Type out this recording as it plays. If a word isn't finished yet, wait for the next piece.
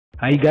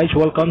Hi guys,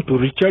 welcome to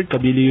Richard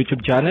Cabile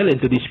YouTube channel. In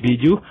today's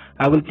video,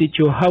 I will teach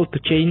you how to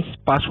change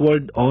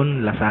password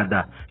on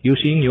Lazada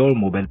using your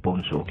mobile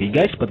phone. So okay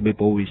guys, but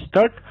before we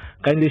start,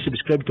 kindly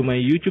subscribe to my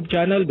YouTube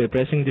channel by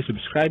pressing the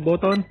subscribe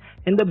button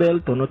and the bell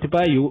to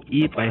notify you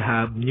if I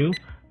have new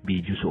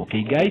videos.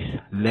 Okay guys,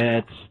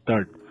 let's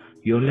start.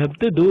 You all have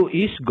to do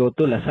is go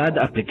to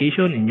Lazada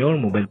application in your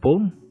mobile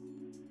phone.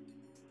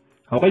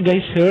 Okay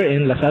guys, here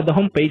in Lazada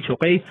homepage,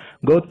 okay,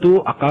 go to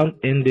account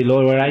in the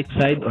lower right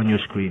side on your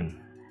screen.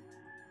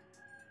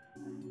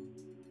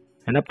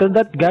 And after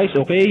that guys,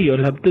 okay,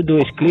 you'll have to do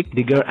is click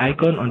the gear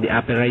icon on the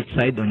upper right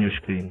side on your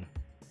screen.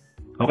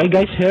 Okay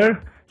guys,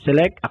 here,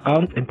 select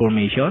account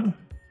information.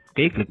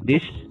 Okay, click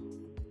this.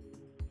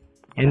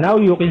 And now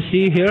you can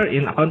see here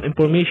in account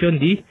information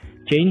the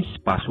change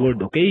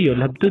password. Okay,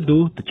 you'll have to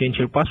do to change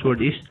your password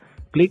is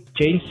click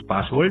change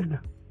password.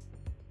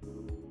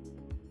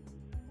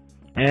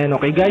 And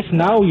okay guys,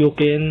 now you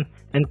can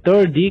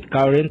enter the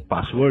current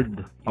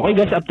password. Okay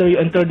guys, after you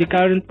enter the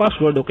current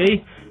password,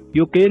 okay,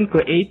 you can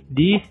create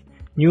the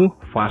new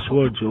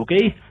passwords.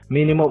 Okay,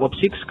 minimum of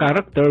 6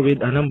 characters with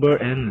a number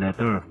and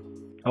letter.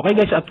 Okay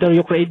guys, after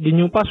you create the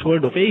new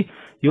password, okay,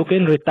 you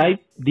can retype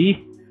the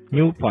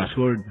new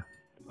password.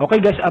 Okay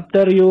guys,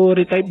 after you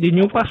retype the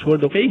new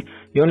password, okay,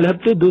 you all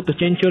have to do to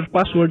change your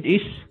password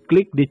is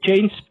click the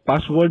change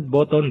password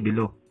button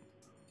below.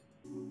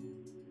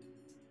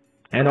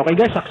 And okay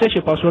guys, success,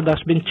 your password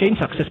has been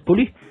changed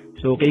successfully.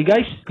 So okay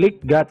guys,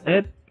 click got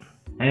it.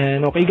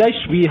 And okay guys,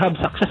 we have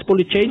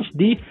successfully changed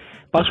the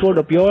password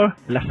of your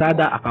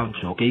Lazada account.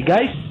 So okay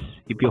guys,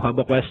 if you have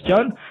a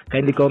question,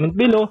 kindly comment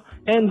below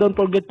and don't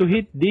forget to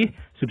hit the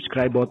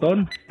subscribe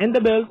button and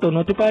the bell to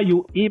notify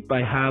you if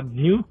I have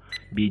new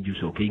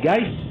videos. Okay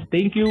guys,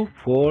 thank you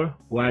for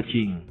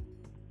watching.